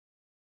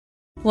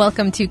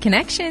Welcome to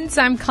Connections.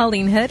 I'm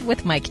Colleen Hood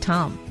with Mike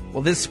Tom.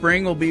 Well, this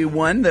spring will be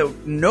one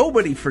that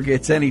nobody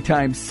forgets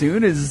anytime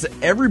soon, as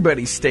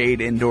everybody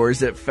stayed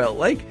indoors, it felt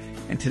like.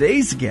 And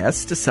today's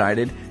guest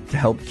decided to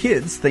help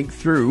kids think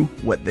through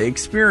what they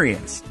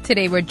experienced.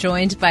 Today we're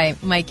joined by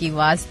Mikey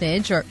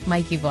Wozniak, or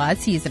Mikey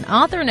Woz. He's an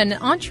author and an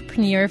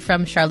entrepreneur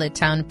from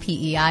Charlottetown,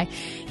 PEI.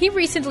 He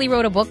recently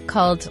wrote a book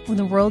called When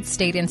the World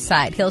Stayed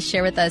Inside. He'll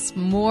share with us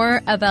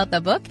more about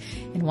the book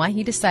and why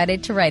he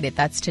decided to write it.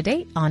 That's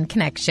today on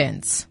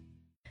Connections.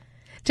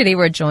 Today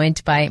we're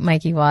joined by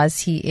Mikey Woz.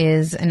 He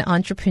is an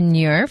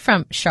entrepreneur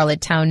from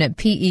Charlottetown,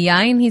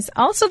 PEI, and he's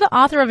also the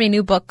author of a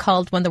new book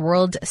called When the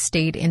World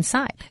Stayed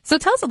Inside. So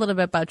tell us a little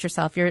bit about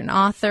yourself. You're an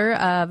author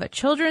of a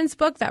children's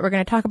book that we're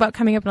going to talk about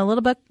coming up in a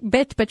little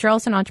bit, but you're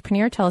also an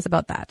entrepreneur. Tell us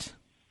about that.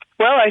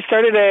 Well, I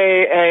started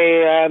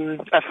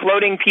a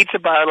floating pizza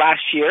bar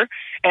last year,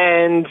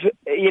 and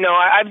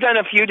I've done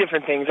a few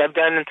different things. I've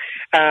done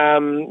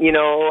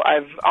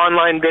I've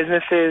online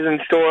businesses and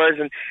stores,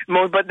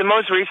 but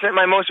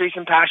my most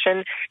recent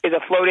passion is a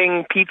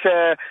floating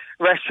pizza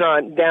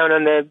restaurant down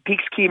on the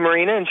Peaks Quay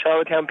Marina in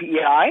Charlottetown,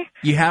 PEI.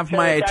 You have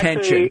my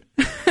attention.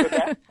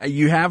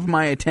 You have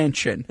my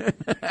attention.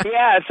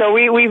 Yeah, so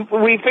we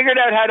figured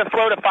out how to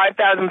float a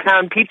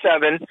 5,000-pound pizza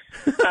oven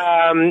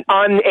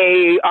on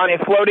a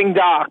floating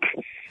dock,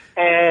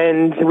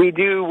 and we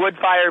do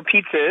wood-fire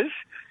pizzas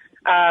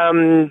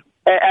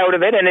out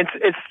of it, and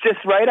it's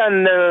just right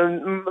on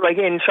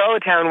in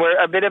Charlottetown.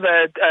 We're a bit of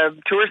a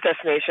tourist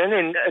destination,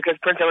 and because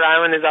Prince Edward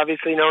Island is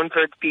obviously known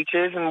for its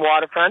beaches and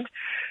waterfront,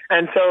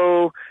 and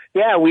so.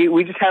 Yeah, we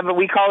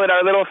call it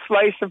our little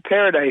slice of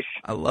paradise.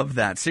 I love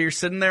that. So you're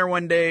sitting there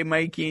one day,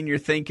 Mikey, and you're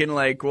thinking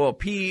like, well,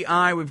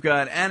 PEI, we've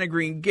got Anna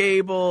Green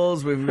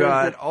Gables, we've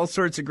got all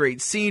sorts of great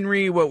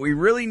scenery. What we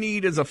really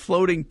need is a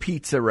floating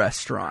pizza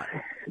restaurant.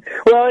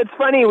 Well, it's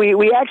funny.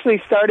 We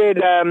actually started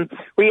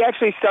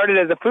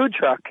as a food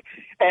truck.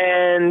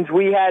 And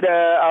we had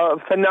a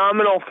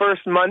phenomenal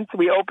first month.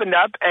 We opened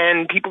up,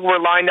 and people were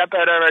lined up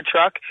out of our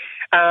truck.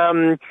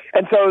 And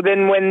so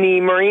then when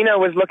the marina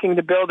was looking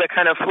to build a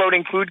kind of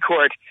floating food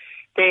court,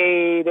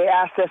 they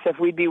asked us if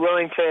we'd be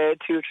willing to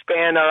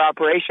expand our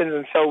operations.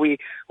 And so we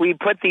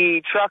put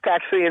the truck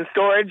actually in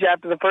storage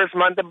after the first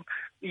month of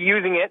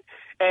using it,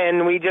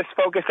 and we just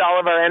focused all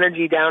of our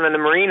energy down on the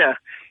marina.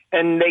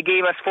 And they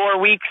gave us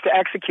 4 weeks to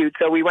execute.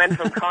 So we went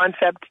from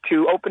concept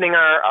to opening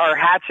our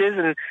hatches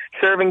and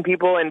serving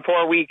people in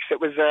 4 weeks.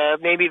 It was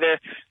maybe the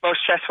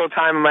most stressful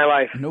time of my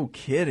life. No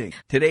kidding.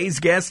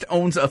 Today's guest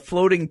owns a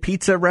floating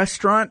pizza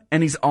restaurant,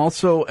 and he's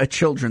also a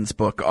children's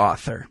book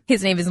author.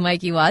 His name is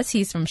Mikey Woz.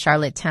 He's from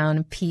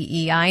Charlottetown,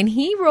 PEI, and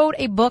he wrote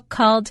a book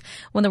called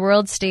When the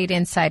World Stayed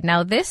Inside.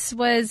 Now, this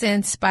was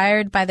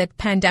inspired by the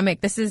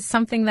pandemic. This is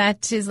something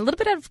that is a little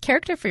bit out of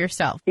character for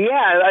yourself.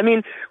 Yeah, I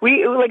mean,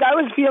 I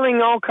was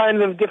feeling all kinds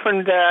of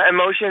different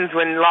emotions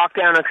when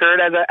lockdown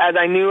occurred, as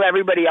I knew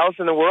everybody else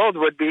in the world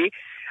would be,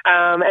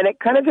 and it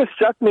kind of just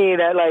struck me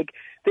that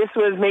this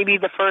was maybe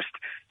the first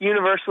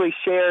universally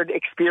shared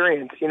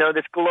experience,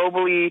 this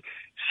globally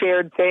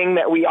shared thing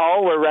that we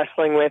all were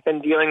wrestling with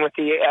and dealing with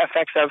the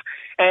effects of,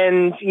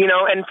 and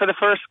for the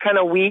first kind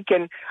of week,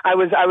 and I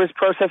was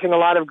processing a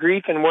lot of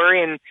grief and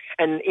worry, and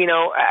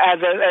as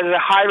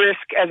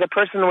a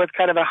person with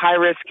kind of a high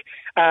risk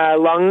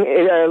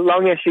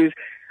lung issues.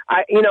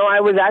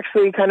 I was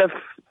actually kind of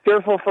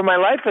fearful for my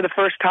life for the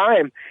first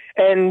time.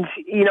 And,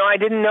 I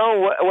didn't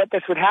know what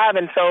this would have.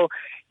 And so,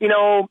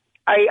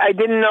 I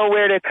didn't know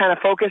where to kind of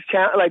focus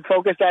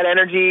that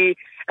energy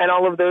and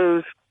all of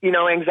those,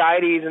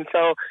 anxieties. And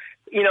so,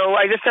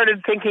 I just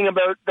started thinking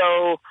about,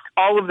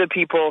 all of the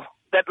people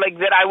that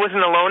I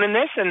wasn't alone in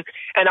this, and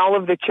all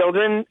of the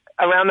children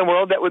around the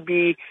world that would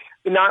be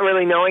not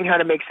really knowing how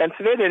to make sense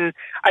of it. And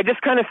I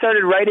just kind of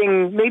started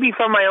writing, maybe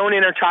from my own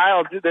inner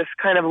child, this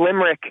kind of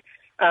limerick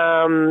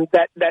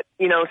that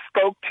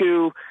spoke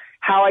to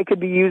how I could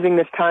be using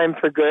this time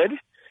for good,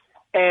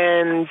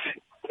 and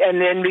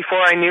then before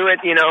I knew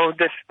it,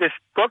 this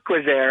book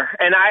was there,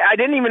 and I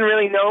didn't even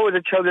really know it was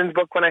a children's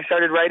book when I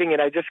started writing it.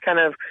 I just kind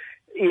of,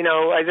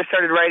 I just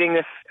started writing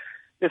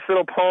this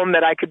little poem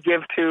that I could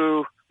give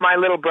to my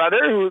little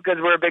brother, because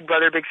we're big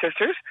brother, big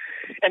sisters,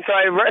 and so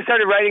I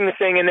started writing this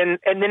thing, and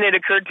then it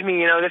occurred to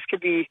me, this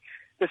could be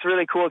this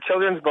really cool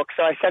children's book.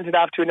 So I sent it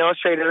off to an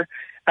illustrator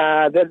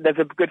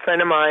that's a good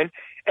friend of mine,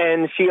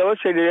 and she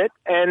illustrated it,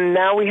 and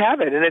now we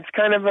have it, and it's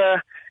kind of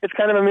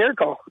a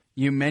miracle.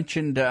 You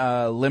mentioned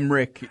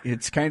limerick.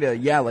 It's kind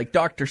of, like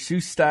Dr.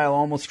 Seuss style,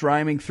 almost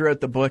rhyming throughout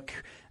the book.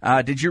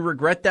 Did you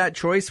regret that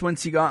choice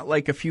once you got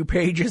a few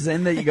pages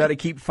in that you got to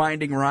keep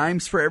finding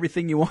rhymes for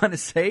everything you want to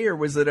say, or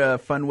was it a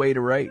fun way to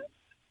write?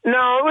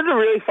 No, it was a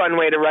really fun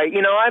way to write.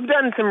 I've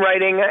done some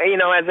writing,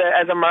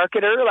 as a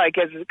marketer,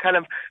 as kind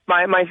of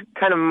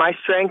my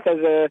strength as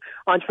a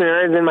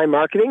entrepreneur is in my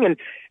marketing. And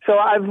so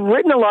I've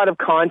written a lot of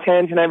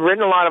content, and I've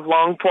written a lot of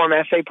long form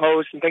essay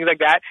posts and things like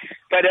that.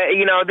 But,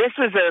 this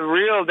was a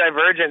real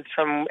divergence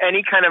from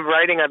any kind of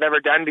writing I've ever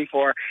done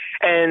before.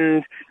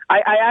 And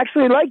I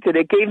actually liked it.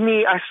 It gave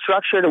me a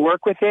structure to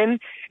work within,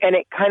 and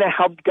it kind of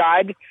helped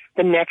guide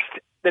the next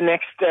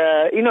next,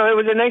 it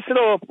was a nice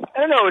little,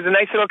 it was a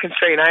nice little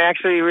constraint. I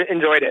actually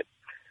enjoyed it.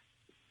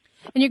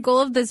 And your goal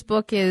of this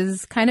book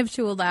is kind of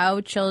to allow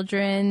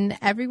children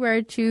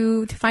everywhere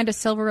to find a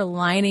silver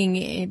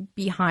lining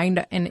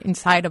behind and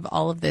inside of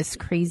all of this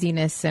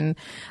craziness and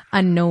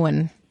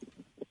unknown.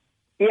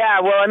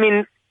 Yeah, well, I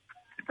mean,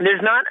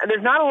 there's not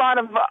a lot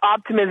of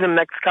optimism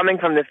that's coming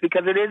from this,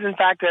 because it is in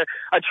fact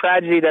a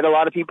tragedy that a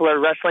lot of people are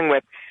wrestling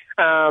with.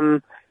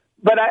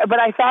 But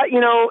I thought,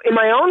 in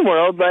my own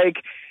world,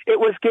 like, it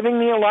was giving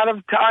me a lot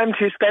of time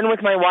to spend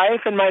with my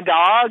wife and my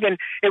dog, and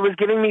it was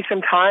giving me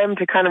some time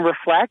to kind of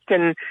reflect,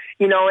 and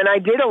I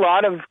did a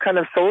lot of kind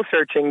of soul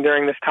searching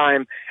during this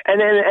time,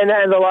 and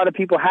as a lot of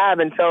people have,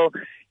 and so,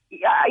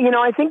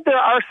 I think there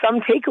are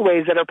some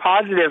takeaways that are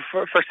positive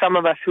for some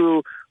of us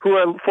who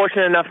are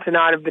fortunate enough to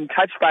not have been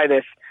touched by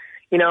this,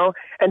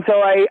 and so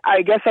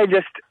I guess I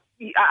just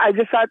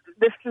thought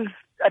this is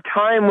a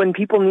time when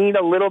people need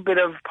a little bit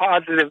of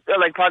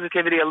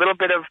positivity, a little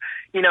bit of,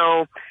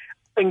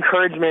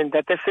 encouragement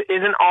that this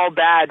isn't all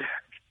bad,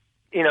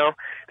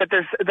 that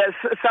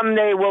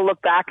someday we'll look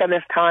back on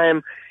this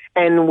time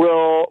and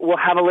we'll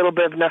have a little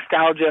bit of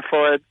nostalgia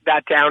for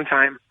that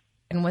downtime.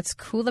 And what's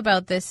cool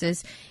about this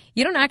is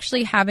you don't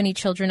actually have any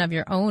children of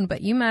your own, but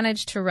you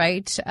managed to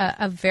write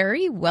a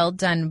very well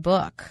done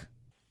book.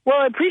 Well,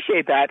 I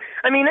appreciate that.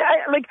 I mean,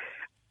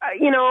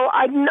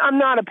 I'm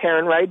not a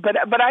parent, right? But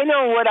I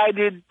know what I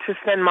did to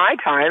spend my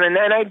time, and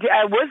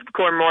I was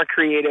going more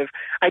creative.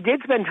 I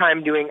did spend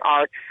time doing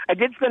art. I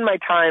did spend my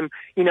time,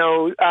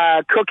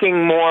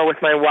 cooking more with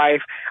my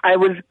wife. I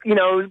was,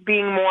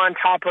 being more on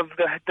top of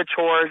the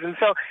chores, and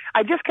so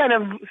I just kind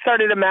of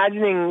started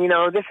imagining,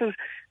 this is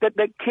that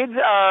kids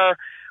are.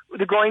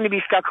 They're going to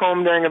be stuck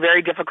home during a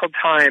very difficult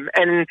time,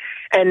 and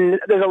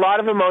there's a lot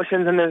of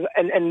emotions,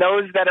 and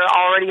those that are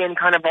already in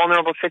kind of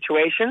vulnerable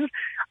situations,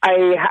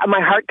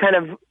 my heart kind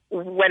of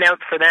went out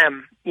for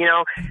them,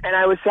 and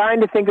I was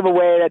trying to think of a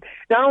way that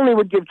not only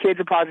would give kids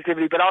a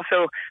positivity, but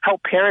also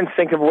help parents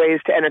think of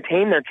ways to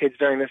entertain their kids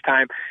during this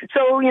time.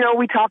 So,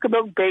 we talk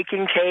about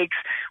baking cakes,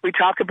 we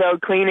talk about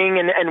cleaning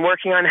and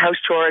working on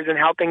house chores and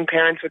helping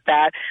parents with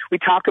that. We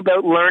talk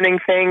about learning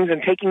things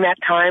and taking that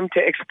time to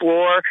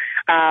explore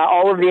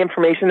all of the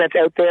information that's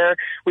out there.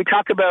 We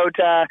talk about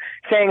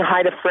saying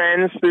hi to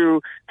friends through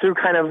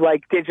kind of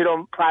like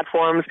digital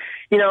platforms,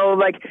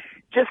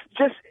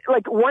 Just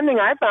like one thing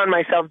I found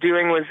myself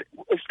doing was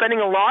spending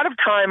a lot of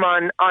time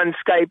on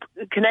Skype,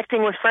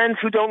 connecting with friends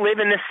who don't live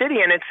in the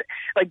city, and it's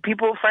like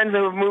friends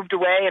who have moved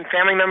away and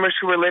family members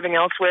who are living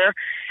elsewhere,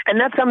 and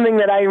that's something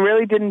that I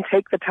really didn't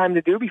take the time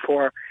to do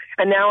before.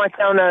 And now I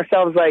found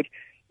ourselves like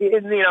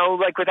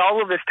with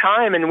all of this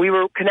time, and we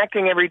were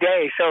connecting every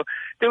day. So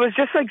there was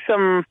just like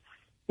some,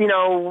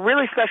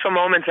 really special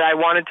moments that I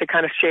wanted to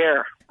kind of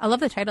share. I love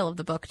the title of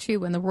the book too,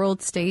 When the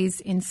World Stays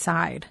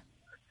Inside.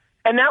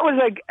 And that was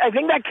I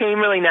think that came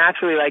really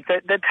naturally. Like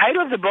the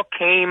title of the book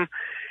came,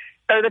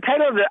 or the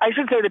title of I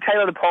should say the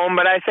title of the poem,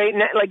 but I say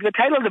the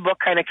title of the book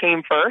kind of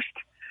came first.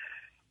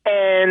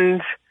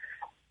 And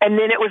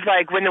then it was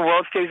like When the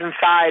World Stays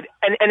Inside.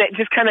 And it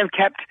just kind of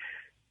kept,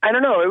 I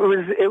don't know, it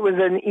was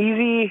an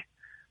easy,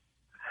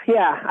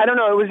 I don't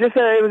know. It was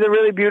a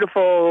really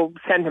beautiful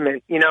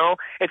sentiment,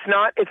 It's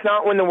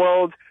not when the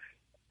world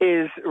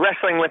is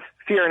wrestling with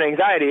fear and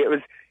anxiety. It was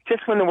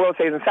just when the world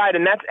stays inside.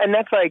 And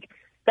that's like,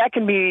 that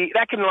can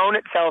loan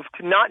itself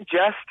to not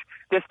just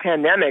this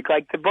pandemic.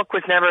 Like, the book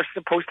was never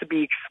supposed to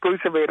be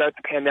exclusively about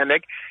the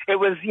pandemic. It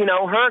was,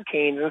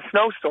 hurricanes and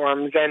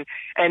snowstorms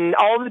and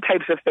all the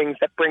types of things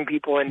that bring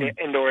people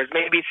indoors,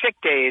 maybe sick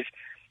days,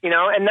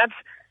 and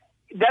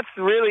that's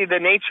really the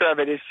nature of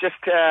it, is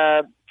just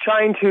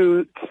trying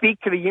to speak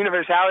to the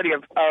universality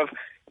of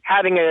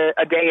having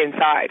a day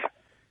inside.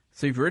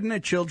 So you've written a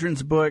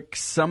children's book.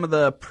 Some of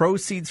the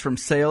proceeds from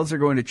sales are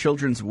going to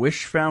Children's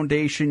Wish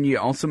Foundation. You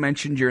also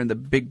mentioned you're in the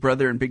Big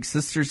Brother and Big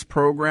Sisters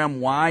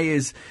program. Why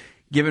is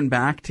giving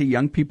back to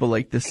young people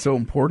like this so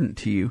important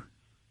to you?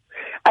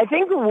 I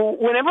think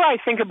whenever I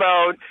think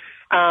about,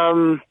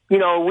 we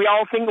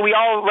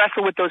all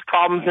wrestle with those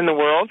problems in the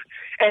world.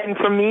 And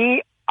for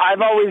me,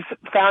 I've always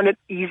found it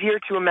easier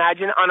to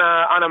imagine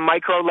on a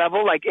micro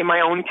level, like in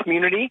my own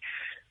community.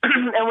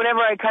 And whenever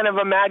I kind of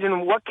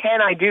imagine what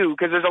can I do,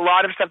 because there's a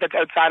lot of stuff that's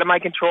outside of my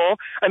control.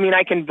 I mean,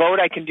 I can vote,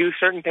 I can do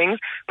certain things,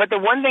 but the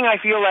one thing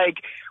I feel like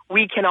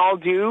we can all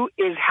do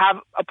is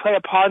play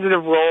a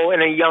positive role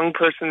in a young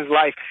person's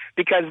life,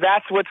 because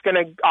that's what's going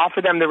to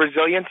offer them the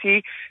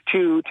resiliency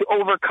to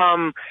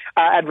overcome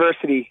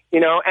adversity,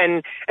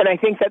 and I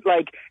think that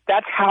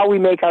that's how we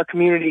make our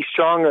community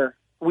stronger.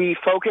 We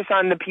focus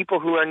on the people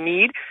who are in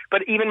need,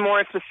 but even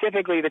more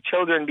specifically the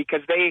children,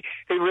 because they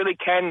really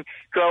can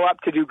grow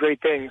up to do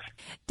great things.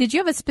 Did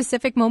you have a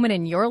specific moment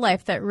in your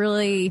life that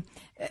really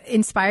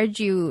inspired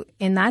you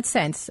in that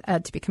sense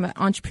to become an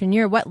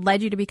entrepreneur? What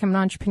led you to become an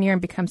entrepreneur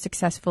and become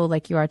successful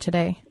like you are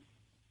today?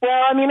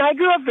 Well, I mean, I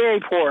grew up very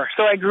poor,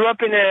 so I grew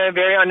up in a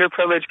very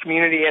underprivileged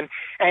community, and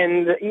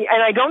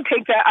I don't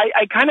take that.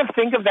 I kind of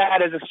think of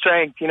that as a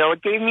strength. You know,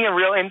 it gave me a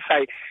real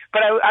insight.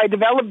 But I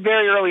developed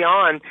very early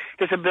on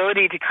this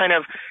ability to kind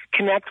of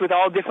connect with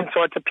all different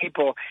sorts of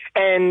people,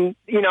 and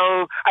you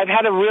know, I've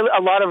had a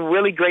lot of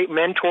really great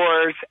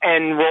mentors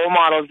and role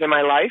models in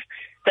my life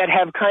that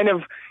have kind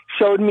of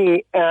showed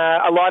me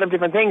a lot of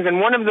different things. And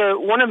one of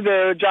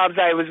the jobs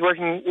I was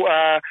working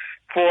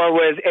for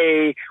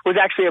was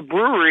actually a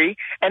brewery,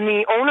 and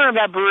the owner of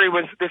that brewery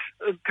was this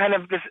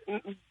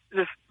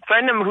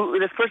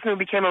person who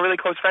became a really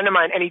close friend of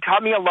mine, and he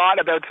taught me a lot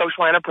about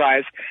social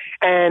enterprise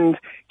and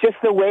just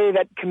the way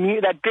that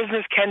that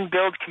business can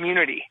build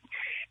community.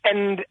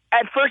 And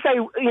at first I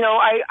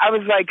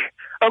was like,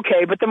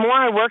 okay, but the more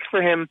I worked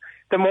for him,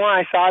 the more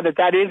I saw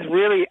that is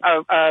really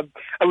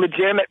a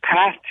legitimate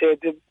path to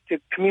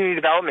community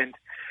development.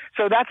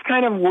 So that's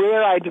kind of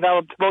where I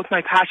developed both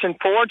my passion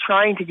for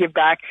trying to give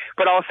back,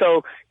 but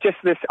also just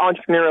this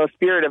entrepreneurial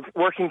spirit of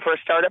working for a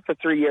startup for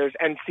 3 years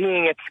and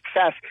seeing its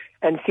success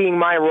and seeing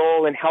my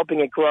role in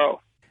helping it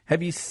grow.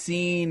 Have you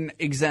seen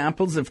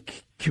examples of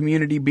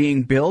community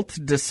being built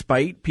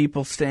despite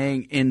people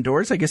staying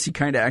indoors? I guess you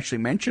kind of actually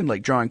mentioned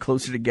like drawing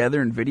closer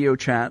together and video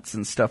chats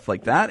and stuff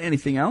like that.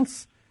 Anything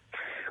else?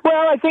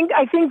 Well, I think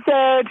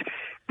that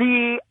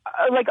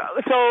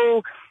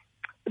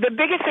the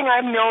biggest thing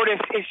I've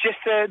noticed is just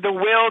the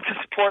will to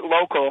support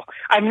local.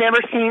 I've never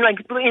seen,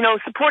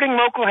 supporting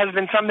local has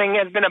been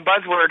a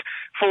buzzword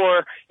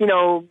for,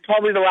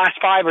 probably the last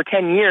 5 or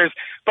 10 years.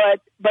 But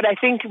I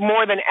think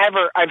more than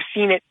ever, I've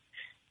seen it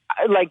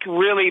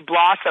really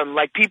blossom.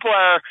 Like people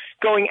are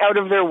going out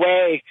of their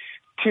way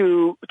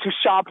to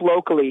shop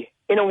locally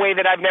in a way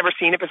that I've never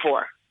seen it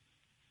before.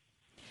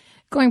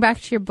 Going back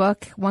to your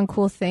book, one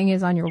cool thing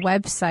is on your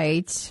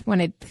website when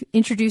it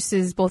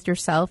introduces both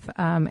yourself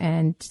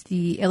and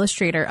the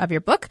illustrator of your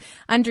book.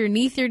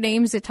 Underneath your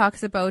names, it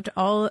talks about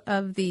all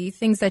of the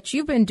things that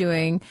you've been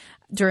doing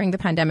during the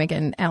pandemic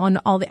and on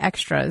all the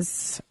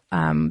extras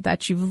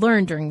that you've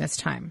learned during this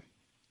time.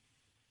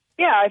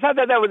 Yeah, I thought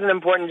that was an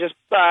important just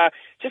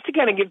to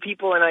kind of give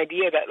people an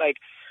idea that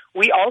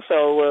we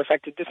also were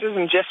affected. This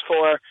isn't just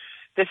for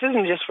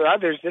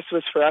others. This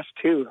was for us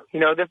too.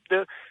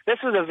 This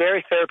was a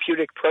very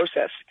therapeutic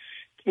process.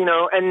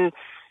 And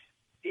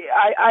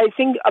I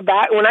think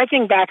when I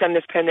think back on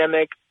this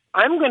pandemic,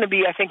 I'm going to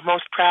be, I think,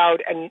 most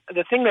proud. And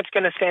the thing that's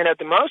going to stand out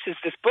the most is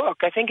this book.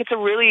 I think it's a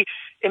really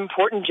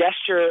important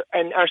gesture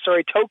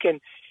token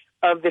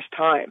of this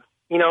time.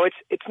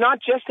 It's not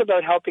just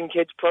about helping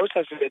kids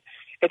process it.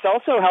 It's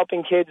also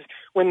helping kids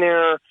when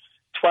they're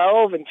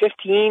 12 and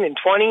 15 and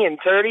 20 and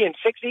 30 and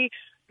 60,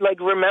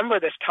 remember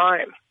this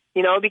time.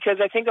 Because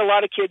I think a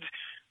lot of kids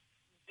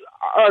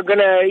are going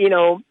to,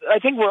 I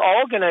think we're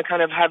all going to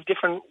kind of have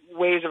different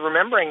ways of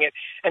remembering it.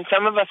 And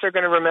some of us are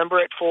going to remember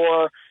it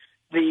for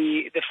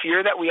the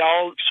fear that we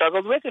all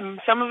struggled with, and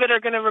some of it are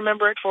going to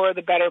remember it for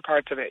the better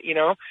parts of it,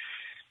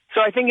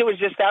 So I think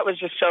that was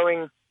just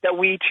showing that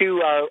we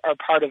too are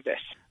part of this.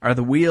 Are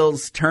the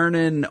wheels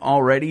turning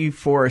already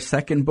for a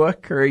second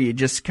book, or are you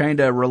just kind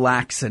of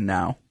relaxing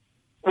now?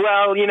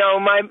 Well,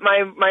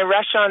 my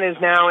restaurant is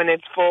now in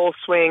its full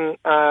swing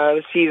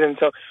season,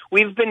 so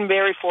we've been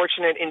very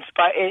fortunate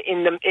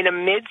in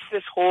amidst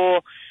this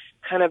whole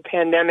kind of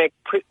pandemic.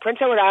 Prince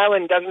Edward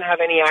Island doesn't have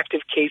any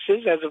active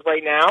cases as of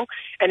right now,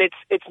 and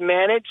it's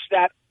managed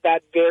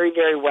that very,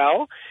 very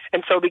well.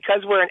 And so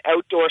because we're an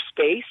outdoor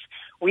space,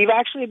 we've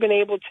actually been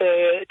able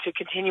to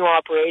continue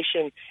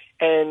operation,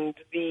 and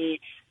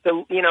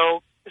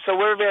so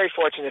we're very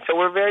fortunate. So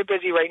we're very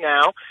busy right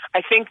now.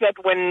 I think that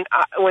when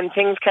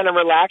things kind of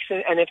relax,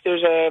 and if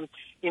there's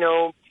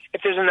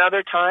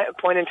another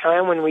point in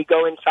time when we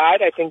go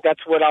inside, I think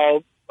that's what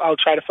I'll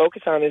try to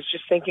focus on, is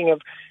just thinking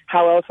of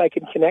how else I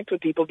can connect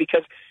with people,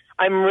 because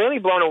I'm really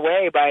blown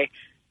away by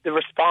the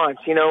response.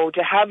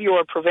 To have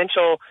your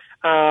provincial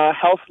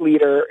health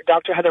leader,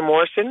 Dr. Heather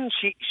Morrison,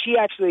 she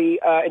actually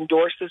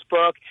endorsed this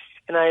book,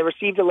 and I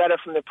received a letter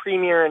from the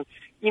Premier, and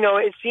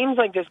it seems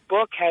like this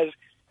book has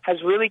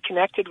really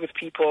connected with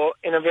people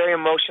in a very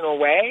emotional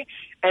way.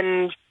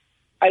 And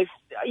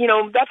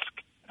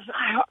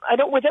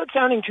without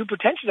sounding too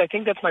pretentious, I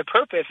think that's my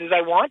purpose, is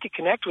I want to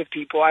connect with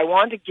people. I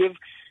want to give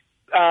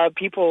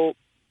people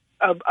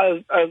a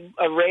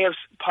ray of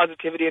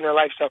positivity in their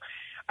life. So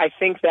I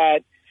think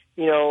that,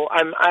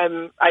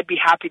 I'd be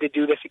happy to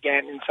do this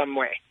again in some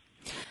way.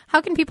 How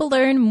can people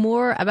learn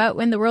more about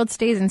When the World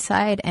Stays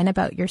Inside and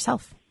about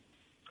yourself?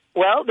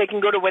 Well, they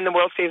can go to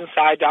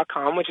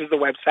whentheworldstaysinside.com, which is the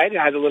website. It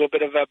has a little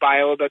bit of a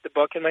bio about the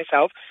book and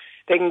myself.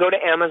 They can go to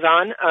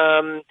Amazon.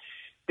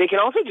 They can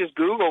also just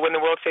Google When the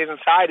World Stays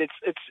Inside.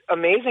 It's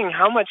amazing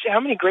how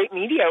many great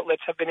media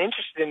outlets have been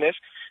interested in this.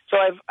 So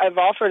I've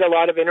offered a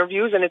lot of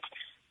interviews, and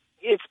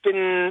it's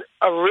been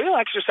a real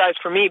exercise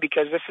for me,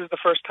 because this is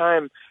the first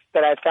time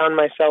that I've found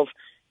myself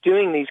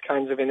doing these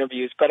kinds of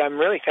interviews. But I'm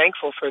really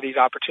thankful for these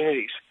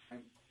opportunities.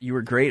 You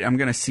were great. I'm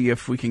going to see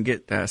if we can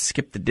get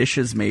Skip the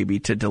Dishes maybe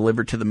to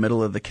deliver to the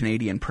middle of the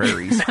Canadian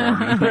prairies for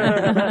me.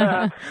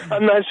 I'm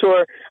not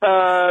sure,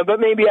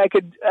 but maybe I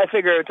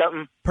figure out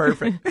something.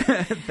 Perfect.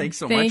 Thanks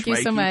so much, Thank you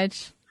Mikey. so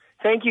much.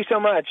 Thank you so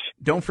much.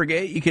 Don't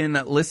forget, you can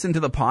listen to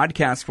the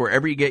podcast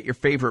wherever you get your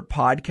favorite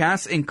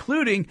podcasts,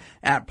 including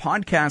at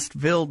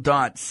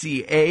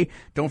podcastville.ca.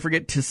 Don't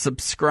forget to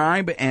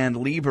subscribe and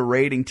leave a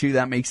rating, too.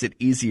 That makes it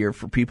easier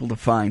for people to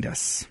find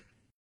us.